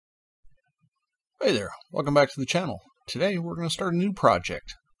Hey there, welcome back to the channel. Today we're going to start a new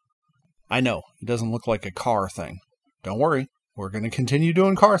project. I know, it doesn't look like a car thing. Don't worry, we're going to continue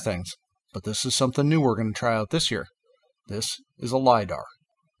doing car things. But this is something new we're going to try out this year. This is a LIDAR.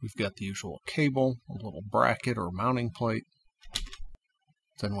 We've got the usual cable, a little bracket or mounting plate.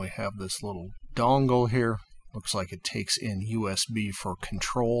 Then we have this little dongle here. Looks like it takes in USB for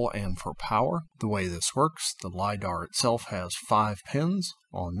control and for power. The way this works, the LIDAR itself has 5 pins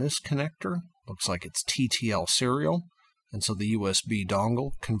on this connector. Looks like it's TTL serial, and so the USB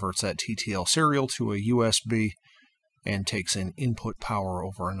dongle converts that TTL serial to a USB and takes in input power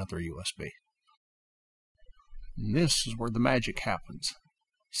over another USB. And this is where the magic happens.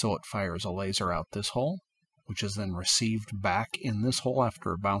 So it fires a laser out this hole, which is then received back in this hole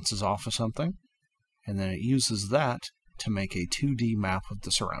after it bounces off of something, and then it uses that to make a 2D map of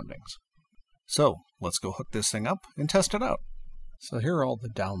the surroundings. So let's go hook this thing up and test it out. So here are all the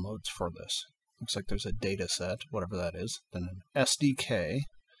downloads for this. Looks like there's a data set, whatever that is, then an SDK,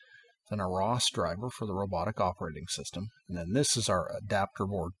 then a ROS driver for the robotic operating system, and then this is our adapter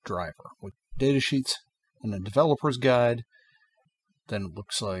board driver with data sheets and a developer's guide. Then it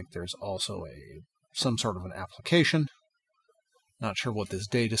looks like there's also some sort of an application. Not sure what this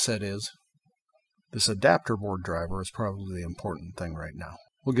data set is. This adapter board driver is probably the important thing right now.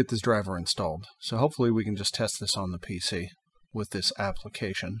 We'll get this driver installed, so hopefully we can just test this on the PC with this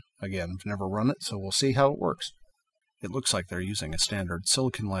application. Again, I've never run it, so we'll see how it works. It looks like they're using a standard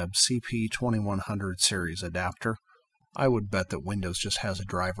Silicon Labs CP2100 series adapter. I would bet that Windows just has a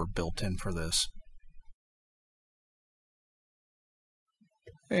driver built in for this.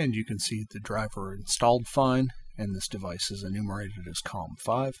 And you can see the driver installed fine, and this device is enumerated as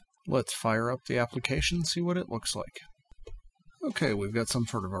COM5. Let's fire up the application and see what it looks like. Okay, we've got some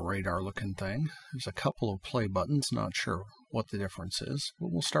sort of a radar looking thing. There's a couple of play buttons, not sure what the difference is,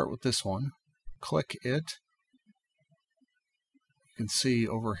 but we'll start with this one. Click it. You can see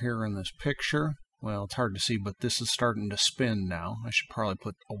over here in this picture, well, it's hard to see, but this is starting to spin now. I should probably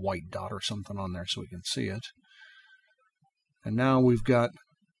put a white dot or something on there so we can see it. And now we've got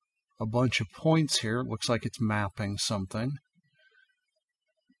a bunch of points here. It looks like it's mapping something.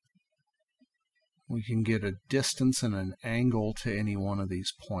 We can get a distance and an angle to any one of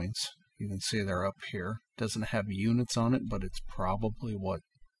these points. You can see they're up here. Doesn't have units on it, but it's probably, what,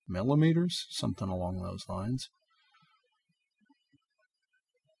 millimeters? Something along those lines.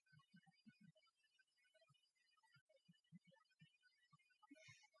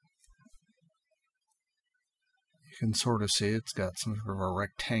 You can sort of see it's got some sort of a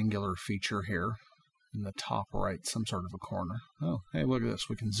rectangular feature here in the top right, some sort of a corner. Oh, hey, look at this.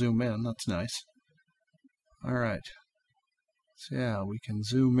 We can zoom in. That's nice. Alright, so yeah, we can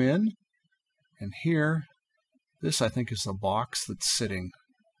zoom in, and here, this I think is the box that's sitting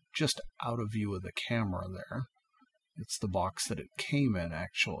just out of view of the camera there. It's the box that it came in,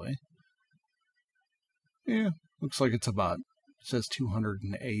 actually. Yeah, looks like it's about, it says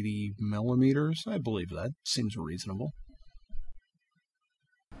 280 millimeters. I believe that. Seems reasonable.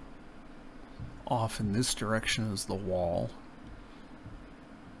 Off in this direction is the wall.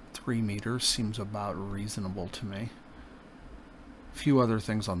 3 meters seems about reasonable to me. A few other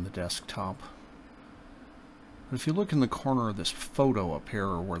things on the desktop. But if you look in the corner of this photo up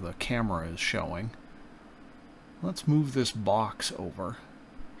here, where the camera is showing, let's move this box over.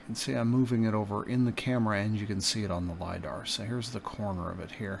 You can see I'm moving it over in the camera, and you can see it on the LIDAR. So here's the corner of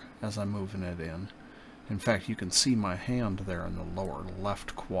it here as I'm moving it in. In fact, you can see my hand there in the lower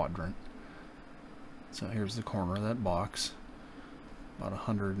left quadrant. So here's the corner of that box. About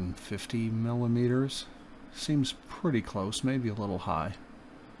 150 millimeters. Seems pretty close, maybe a little high.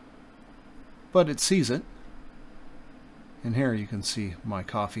 But it sees it. And here you can see my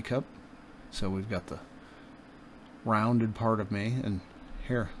coffee cup. So we've got the rounded part of me, and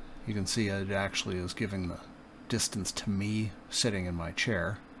here you can see it actually is giving the distance to me sitting in my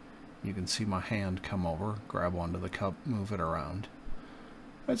chair. You can see my hand come over, grab onto the cup, move it around.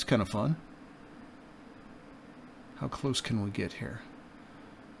 That's kind of fun. How close can we get here?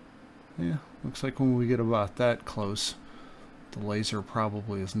 Yeah, looks like when we get about that close, the laser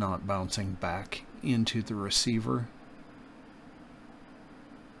probably is not bouncing back into the receiver.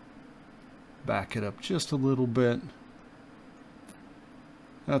 Back it up just a little bit.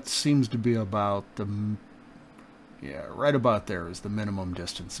 That seems to be about the, yeah, right about there is the minimum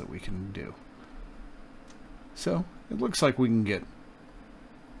distance that we can do. So, it looks like we can get,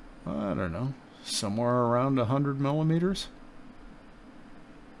 I don't know, somewhere around 100 millimeters.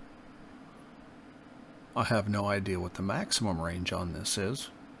 I have no idea what the maximum range on this is.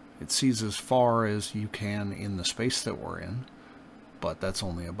 It sees as far as you can in the space that we're in. but that's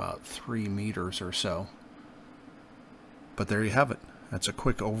only about 3 meters or so. But there you have it. That's a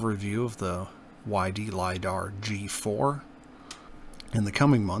quick overview of the YDLIDAR G4. In the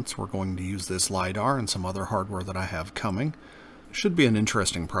coming months, we're going to use this LIDAR and some other hardware that I have coming. Should be an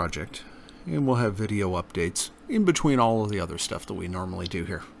interesting project, and we'll have video updates in between all of the other stuff that we normally do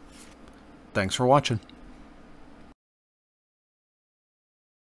here. Thanks for watching.